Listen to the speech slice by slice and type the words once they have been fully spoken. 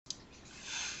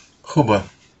Хоба,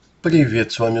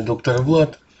 привет, с вами доктор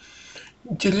Влад.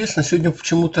 Интересно, сегодня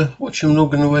почему-то очень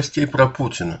много новостей про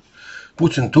Путина.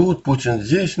 Путин тут, Путин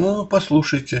здесь, ну,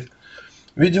 послушайте.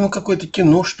 Видимо, какое-то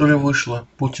кино, что ли, вышло,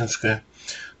 путинское.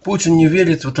 Путин не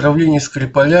верит в отравление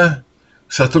Скрипаля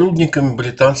сотрудниками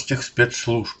британских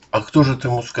спецслужб. А кто же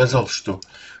ему сказал, что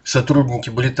сотрудники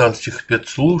британских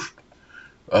спецслужб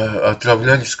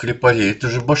отравляли Скрипалей? Это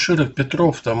же Башир и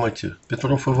Петров, там эти,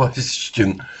 Петров и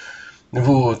Васечкин.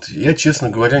 Вот, я, честно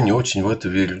говоря, не очень в это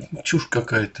верю. Чушь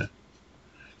какая-то.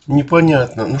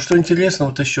 Непонятно. Ну, что интересно,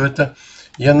 вот еще это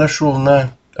я нашел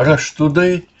на Rush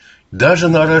Today, даже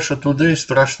на Russia Today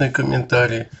страшные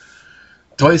комментарии.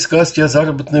 Твои сказки о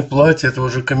заработной плате, это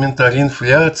уже комментарий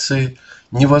инфляции,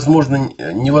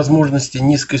 невозможности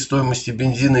низкой стоимости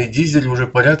бензина и дизеля уже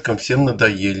порядком всем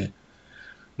надоели.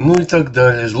 Ну и так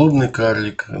далее. Злобный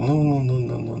карлик.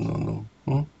 Ну.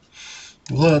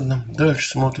 Ладно,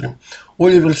 дальше смотрим.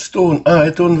 Оливер Стоун.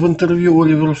 Это он в интервью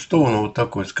Оливеру Стоуну вот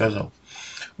такой сказал.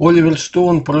 Оливер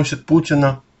Стоун просит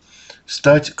Путина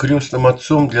стать крестным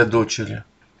отцом для дочери.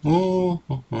 Ну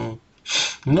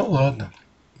ладно.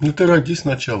 Ну ты роди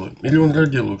сначала. Или он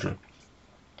родил уже?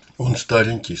 Он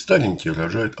старенький. Старенький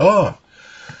рожает.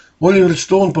 Оливер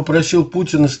Стоун попросил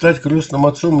Путина стать крестным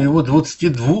отцом его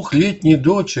 22-летней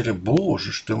дочери.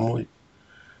 Боже ж ты мой.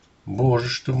 Боже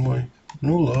ж ты мой.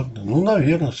 Ну ладно, ну,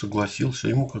 наверное, согласился.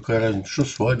 Ему какая разница, что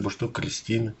свадьба, что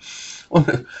крестины.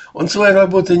 Он своей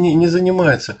работой не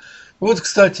занимается. Вот,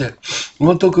 кстати,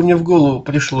 вот только мне в голову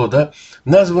пришло, да,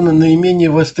 названы наименее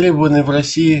востребованные в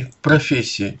России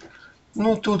профессии.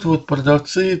 Ну, тут вот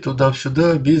продавцы,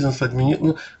 туда-сюда, бизнес-администратор.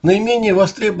 Ну, наименее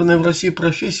востребованная в России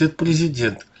профессия – это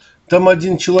президент. Там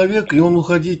один человек, и он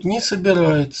уходить не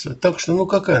собирается. Так что, ну,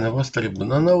 какая она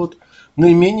востребована? Она вот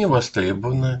наименее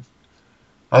востребованная.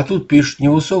 А тут пишут,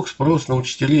 невысок спрос на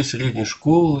учителей средней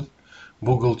школы,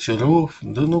 бухгалтеров.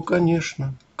 Да ну,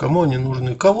 конечно. Кому они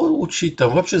нужны? Кого учить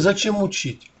там? Вообще зачем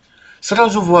учить?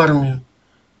 Сразу в армию.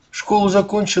 Школу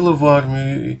закончила в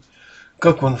армию.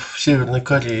 Как он в Северной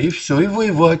Корее. И все. И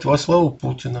воевать во славу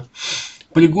Путина.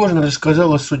 Пригожин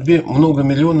рассказал о судьбе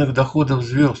многомиллионных доходов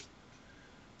звезд.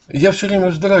 Я все время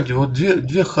вздрагиваю. Вот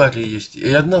две Хари есть.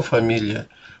 И одна фамилия.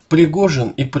 Пригожин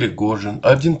и Пригожин.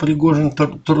 Один Пригожин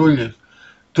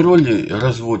троллей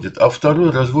разводит, а второй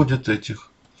разводит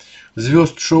этих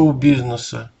звезд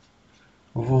шоу-бизнеса.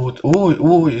 Вот.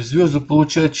 Ой, звезды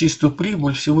получают чистую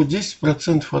прибыль, всего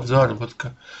 10% от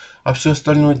заработка, а все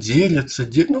остальное делятся.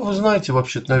 Ну, вы знаете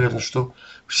вообще-то, наверное, что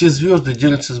все звезды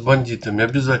делятся с бандитами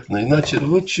обязательно, иначе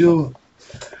вы чё?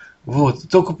 Вот.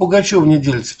 Только Пугачева не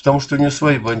делится, потому что у нее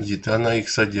свои бандиты, она их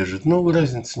содержит. Но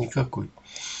разницы никакой.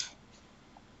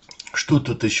 Что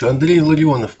тут еще? Андрей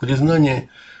Ларионов. Признание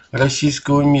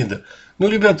российского МИДа. Ну,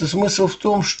 ребята, смысл в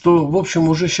том, что, в общем,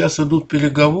 уже сейчас идут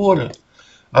переговоры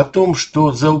о том,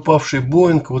 что за упавший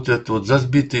Боинг, вот это вот, за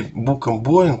сбитый буком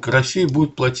Боинг, Россия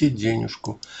будет платить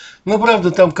денежку. Но,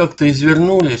 правда, там как-то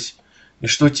извернулись, и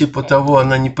что типа того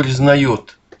она не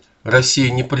признает,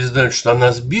 Россия не признает, что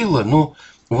она сбила, но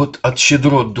вот от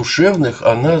щедрот душевных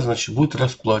она, значит, будет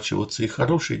расплачиваться, и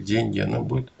хорошие деньги она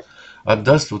будет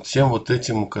отдаст вот всем вот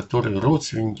этим, которые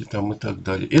родственники там и так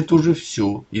далее. Это уже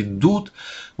все. Идут,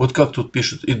 вот как тут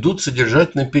пишут, идут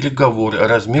содержательные переговоры о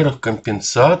размерах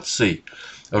компенсаций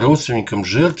родственникам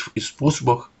жертв и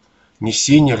способах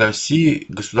несения России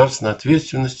государственной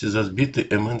ответственности за сбитый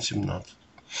МН-17.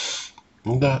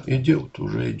 Да, идет,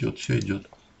 уже идет, все идет.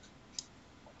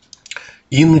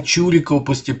 Инна Чурикова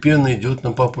постепенно идет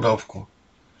на поправку.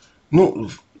 Ну,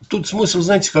 тут смысл,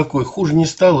 знаете, какой? Хуже не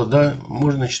стало, да?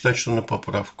 Можно считать, что на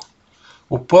поправку.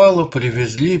 Упала,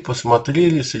 привезли,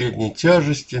 посмотрели, средней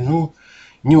тяжести, ну,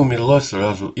 не умерла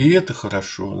сразу. И это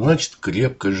хорошо. Значит,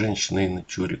 крепкая женщина Инна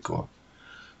Чурикова.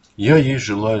 Я ей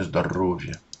желаю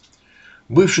здоровья.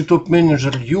 Бывший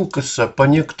топ-менеджер ЮКОСа, по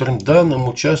некоторым данным,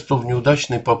 участвовал в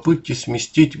неудачной попытке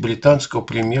сместить британского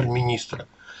премьер-министра.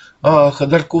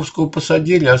 Ходорковского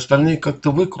посадили, а остальные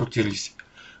как-то выкрутились.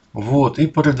 Вот, и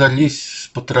продались с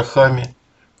потрохами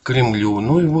Кремлю.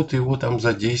 Ну и вот его там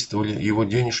задействовали, его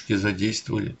денежки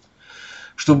задействовали,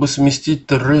 чтобы сместить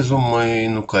Терезу Мэй.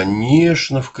 Ну,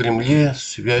 конечно, в Кремле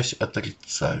связь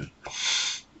отрицают.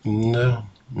 Да,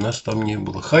 нас там не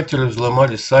было. Хакеры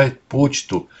взломали сайт,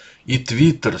 почту и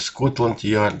твиттер Скотланд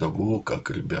Ярда. Во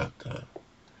как, ребята.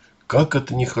 Как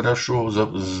это нехорошо.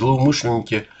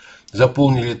 Злоумышленники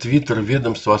заполнили твиттер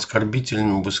ведомства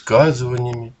оскорбительными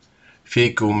высказываниями,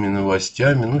 фейковыми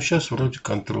новостями. Ну, сейчас вроде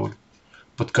контроль.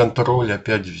 Под контроль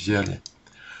опять взяли.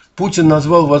 Путин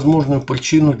назвал возможную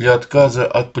причину для отказа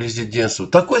от президентства.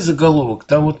 Такой заголовок.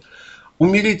 Там вот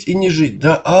Умереть и не жить,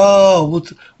 да?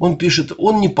 Вот он пишет,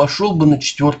 он не пошел бы на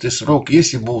 4-й срок,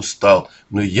 если бы устал.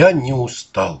 Но я не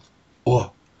устал.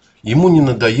 Ему не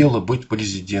надоело быть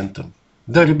президентом.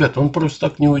 Да, ребята, он просто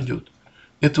так не уйдет.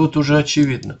 Это вот уже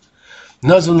очевидно.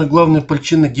 Названа главная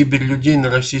причина гибели людей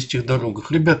на российских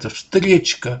дорогах. Ребята,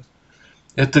 встречка.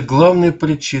 Это главная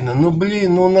причина.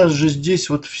 У нас же здесь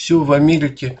вот все в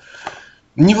Америке.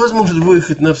 Невозможно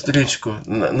выехать на встречку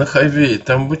на хайвее.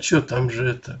 Там вы что, там же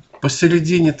это.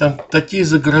 Посередине там такие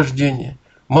заграждения.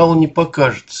 Мало не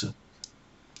покажется.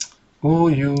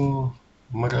 Ой-ой,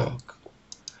 мрак.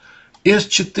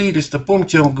 С-400,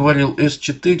 помните, я вам говорил,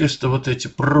 С-400 вот эти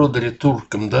продали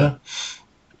туркам, да?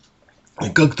 И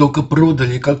как только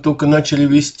продали, как только начали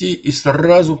везти, и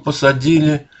сразу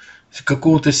посадили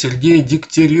какого-то Сергея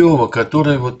Дегтярева,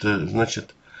 который вот,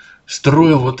 значит,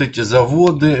 строил вот эти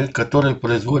заводы, которые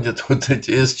производят вот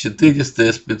эти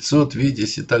С-400, С-500,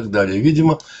 Видис и так далее.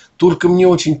 Видимо, туркам не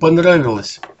очень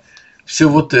понравилось все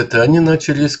вот это. Они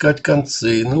начали искать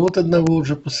концы. Ну вот одного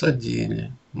уже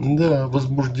посадили. Да,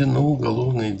 возбуждено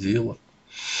уголовное дело.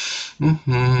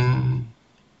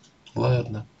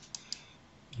 Ладно.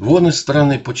 Вон из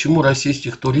страны, почему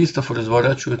российских туристов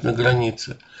разворачивают на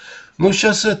границе.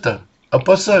 Сейчас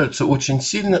опасаются очень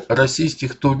сильно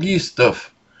российских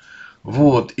туристов.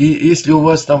 Вот. И если у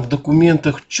вас там в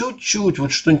документах чуть-чуть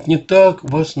вот что-нибудь не так,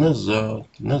 вас назад.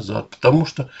 Потому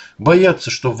что боятся,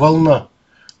 что волна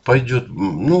пойдет.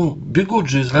 Бегут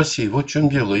же из России, вот в чем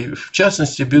дело. И в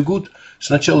частности, бегут,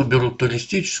 сначала берут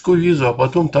туристическую визу, а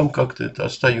потом там как-то это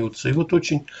остаются. И вот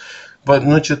очень,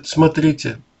 значит,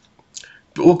 смотрите,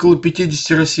 около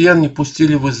 50 россиян не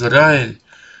пустили в Израиль.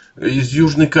 Из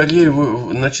Южной Кореи,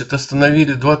 значит,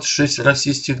 остановили 26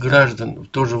 российских граждан,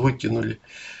 тоже выкинули.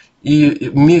 И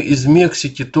из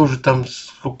Мексики тоже там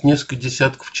несколько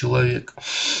десятков человек.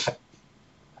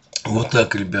 Вот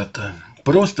так, ребята.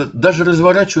 Просто даже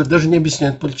разворачивают, даже не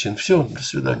объясняют причин. Все, до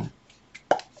свидания.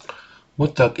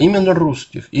 Вот так. Именно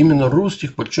русских,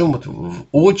 причем вот в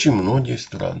очень многие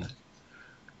страны.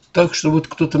 Так что вот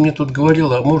кто-то мне тут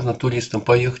говорил, а можно туристам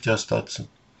поехать и остаться.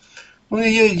 И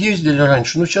ездили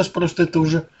раньше, но сейчас просто это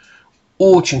уже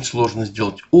очень сложно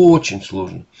сделать. Очень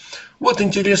сложно. Вот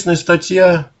интересная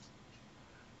статья.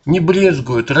 Не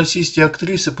брезгуют российские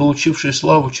актрисы, получившие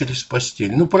славу через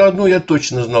постель. Про одну я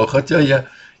точно знал, хотя я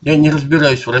не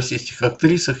разбираюсь в российских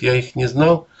актрисах, я их не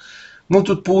знал.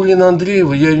 Тут Паулина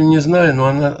Андреева, я ее не знаю, но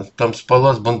она там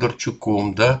спала с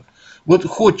Бондарчуком, да. Вот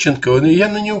Ходченкова, я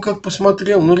на нее как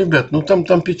посмотрел, ребят,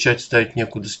 там печать ставить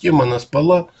некуда. С кем она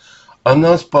спала?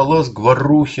 Она спала с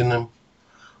Говорухиным.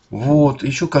 Вот,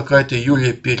 еще какая-то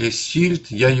Юлия Пересильд,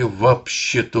 я ее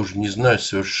вообще тоже не знаю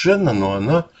совершенно,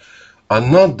 но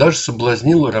она даже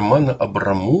соблазнила Романа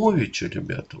Абрамовича,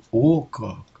 ребята. О,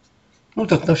 как.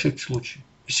 Так на всякий случай.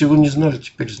 Если вы не знали,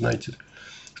 теперь знаете.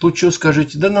 Тут что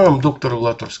скажите? Да нам доктор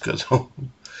Влад рассказал.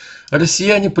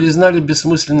 Россияне признали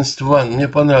бессмысленность ванн. Мне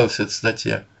понравилась эта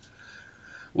статья.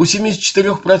 У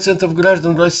 74%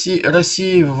 граждан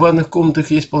России в ванных комнатах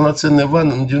есть полноценная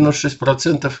ванна, но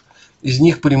 96% из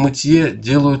них при мытье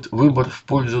делают выбор в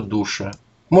пользу душа.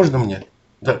 Можно мне?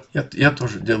 Да, я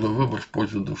тоже делаю выбор в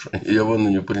пользу душа. Я ванну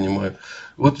не принимаю.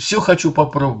 Вот все хочу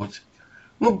попробовать.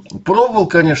 Пробовал,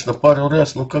 конечно, пару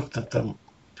раз, но как-то там...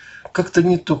 Как-то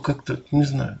не то, как-то, не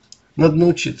знаю. Надо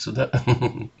научиться, да?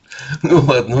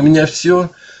 Ладно, у меня все.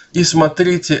 И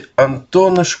смотрите,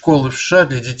 Антона, школы в США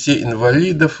для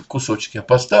детей-инвалидов. Кусочки я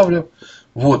поставлю.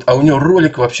 Вот, а у него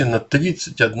ролик вообще на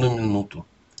 31 минуту.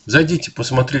 Зайдите,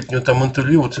 посмотрите, у него там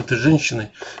интервью вот с этой женщиной,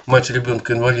 мать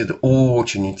ребенка-инвалида.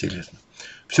 Очень интересно.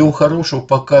 Всего хорошего,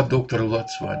 пока, доктор Влад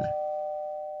с вами.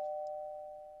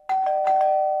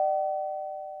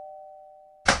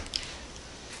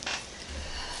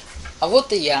 А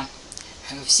вот и я.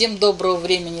 Всем доброго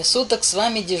времени суток, с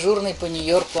вами дежурный по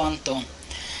Нью-Йорку Антон.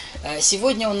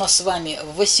 Сегодня у нас с вами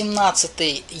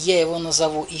 18-й, я его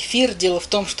назову, эфир. Дело в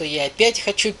том, что я опять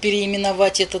хочу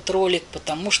переименовать этот ролик,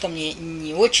 потому что мне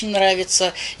не очень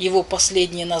нравится его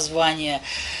последнее название.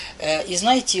 И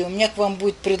знаете, у меня к вам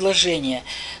будет предложение.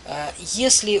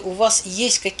 Если у вас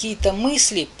есть какие-то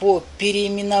мысли по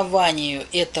переименованию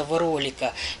этого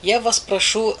ролика, я вас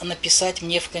прошу написать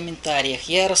мне в комментариях.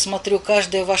 Я рассмотрю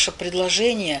каждое ваше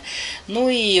предложение,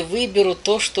 и выберу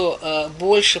то, что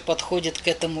больше подходит к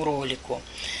этому ролику.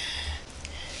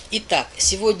 Итак,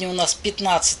 сегодня у нас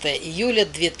 15 июля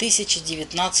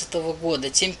 2019 года.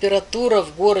 Температура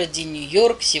в городе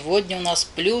Нью-Йорк сегодня у нас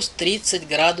плюс 30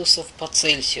 градусов по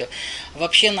Цельсию.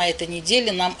 Вообще на этой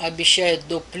неделе нам обещают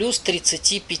до плюс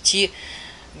 35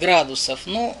 градусов.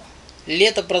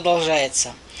 Лето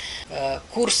продолжается.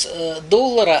 Курс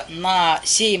доллара на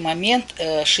сей момент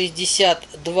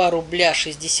 62 рубля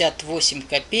 68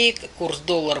 копеек, курс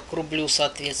доллара к рублю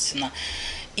соответственно,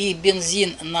 и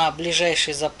бензин на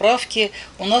ближайшей заправке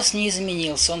у нас не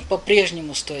изменился. Он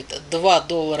по-прежнему стоит 2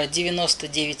 доллара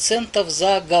 99 центов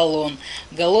за галлон.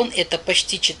 Галлон это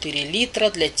почти 4 литра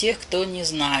для тех, кто не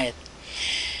знает.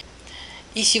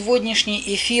 И сегодняшний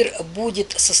эфир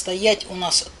будет состоять у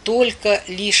нас только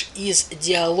лишь из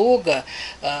диалога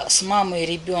с мамой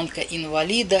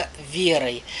ребенка-инвалида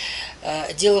Верой.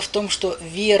 Дело в том, что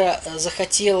Вера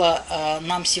захотела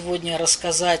нам сегодня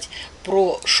рассказать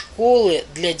про школы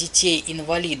для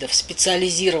детей-инвалидов,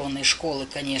 специализированные школы,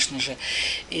 конечно же.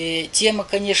 И тема,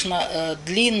 конечно,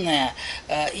 длинная,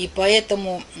 и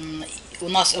поэтому у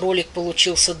нас ролик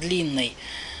получился длинный.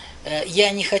 Я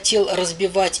не хотел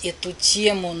разбивать эту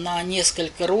тему на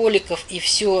несколько роликов и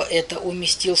все это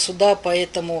уместил сюда,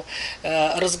 поэтому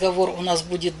разговор у нас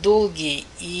будет долгий,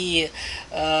 и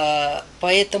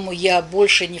поэтому я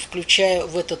больше не включаю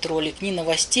в этот ролик ни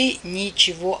новостей,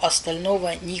 ничего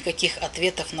остального, никаких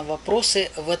ответов на вопросы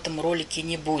в этом ролике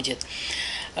не будет.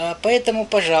 Поэтому,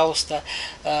 пожалуйста,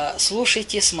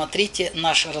 слушайте, смотрите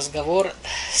наш разговор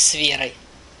с Верой.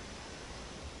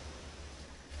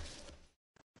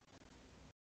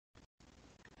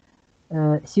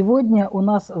 Сегодня у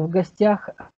нас в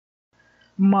гостях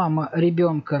мама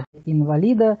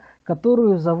ребенка-инвалида,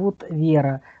 которую зовут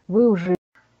Вера. Вы уже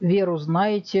Веру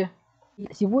знаете.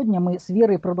 Сегодня мы с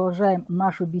Верой продолжаем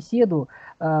нашу беседу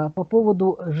по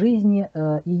поводу жизни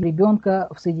ее ребенка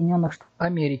в Соединенных Штатах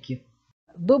Америки.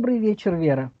 Добрый вечер,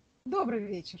 Вера. Добрый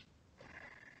вечер.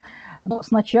 Но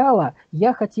сначала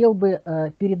я хотел бы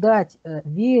передать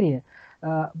Вере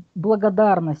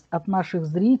благодарность от наших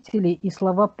зрителей и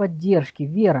слова поддержки.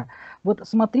 Вера, вот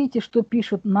смотрите, что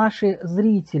пишут наши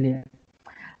зрители.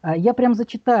 Я прям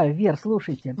зачитаю. Вер,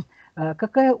 слушайте.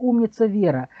 Какая умница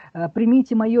Вера.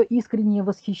 Примите мое искреннее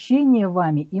восхищение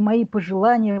вами и мои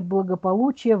пожелания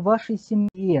благополучия в вашей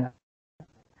семье.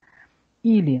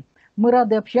 Или мы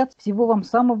рады общаться, всего вам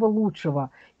самого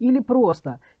лучшего. Или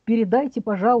просто передайте,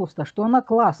 пожалуйста, что она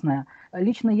классная.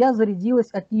 Лично я зарядилась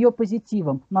от нее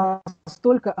позитивом.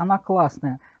 Настолько она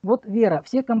классная. Вот, Вера,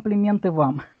 все комплименты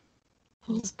вам.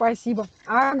 Спасибо.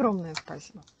 Огромное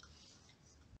спасибо.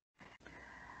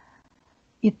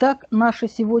 Итак, наша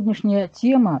сегодняшняя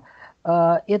тема –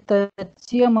 это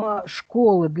тема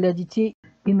школы для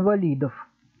детей-инвалидов.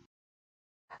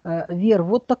 Вер,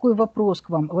 вот такой вопрос к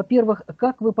вам. Во-первых,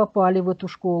 как вы попали в эту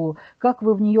школу, как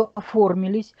вы в нее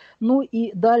оформились? Ну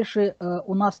и дальше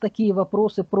у нас такие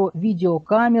вопросы про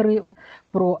видеокамеры,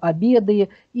 про обеды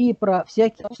и про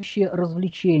всякие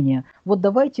развлечения. Вот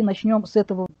давайте начнем с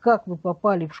этого. Как вы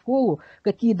попали в школу,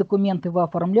 какие документы вы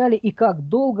оформляли и как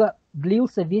долго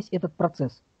длился весь этот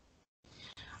процесс?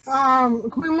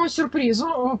 К моему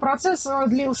сюрпризу, процесс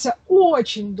длился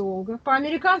очень долго, по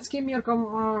американским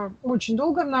меркам очень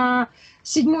долго. На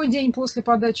 7-й день после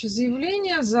подачи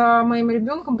заявления за моим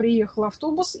ребенком приехал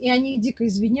автобус, и они дико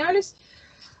извинялись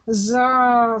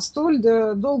за столь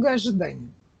долгое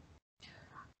ожидание.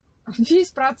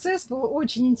 Весь процесс был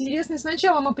очень интересный.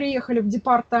 Сначала мы приехали в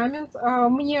департамент,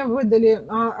 мне выдали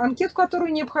анкету,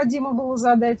 которую необходимо было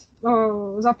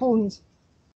заполнить.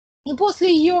 И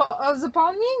после ее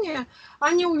заполнения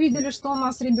они увидели, что у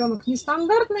нас ребенок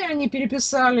нестандартный, они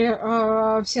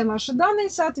переписали все наши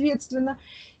данные, соответственно,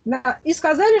 и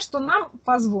сказали, что нам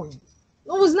позвонят.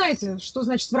 Ну, вы знаете, что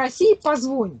значит в России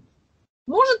позвонят.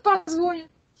 Может, позвонят,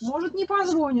 может, не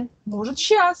позвонят, может,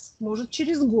 сейчас, может,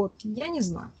 через год, я не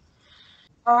знаю.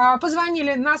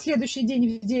 Позвонили на следующий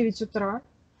день в 9 утра.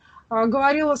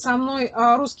 Говорила со мной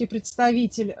русский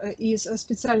представитель из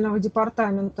специального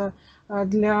департамента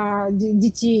для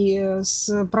детей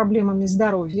с проблемами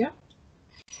здоровья.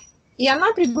 И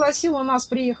она пригласила нас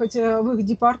приехать в их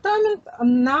департамент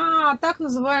на так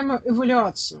называемую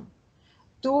эвалюацию,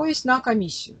 то есть на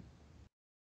комиссию.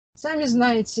 Сами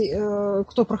знаете,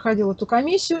 кто проходил эту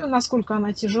комиссию, насколько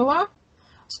она тяжела,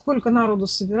 сколько народу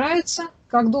собирается,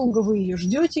 как долго вы ее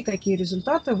ждете, какие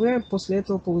результаты вы после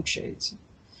этого получаете.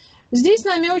 Здесь с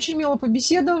нами очень мило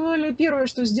побеседовали. Первое,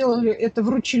 что сделали, это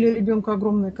вручили ребенку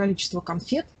огромное количество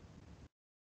конфет.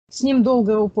 С ним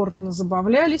долго и упорно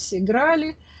забавлялись,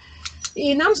 играли.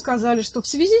 И нам сказали, что в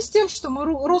связи с тем, что мы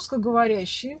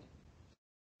русскоговорящие,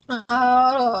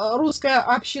 русская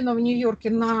община в Нью-Йорке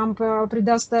нам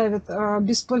предоставит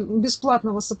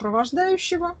бесплатного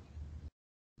сопровождающего,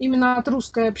 именно от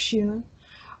русской общины.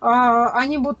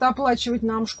 Они будут оплачивать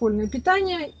нам школьное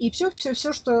питание, и все,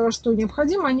 что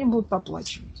необходимо, они будут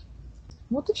оплачивать.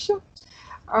 Вот и все.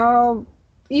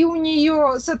 И у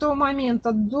нее с этого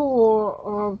момента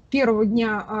до первого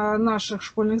дня наших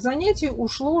школьных занятий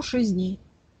ушло 6 дней.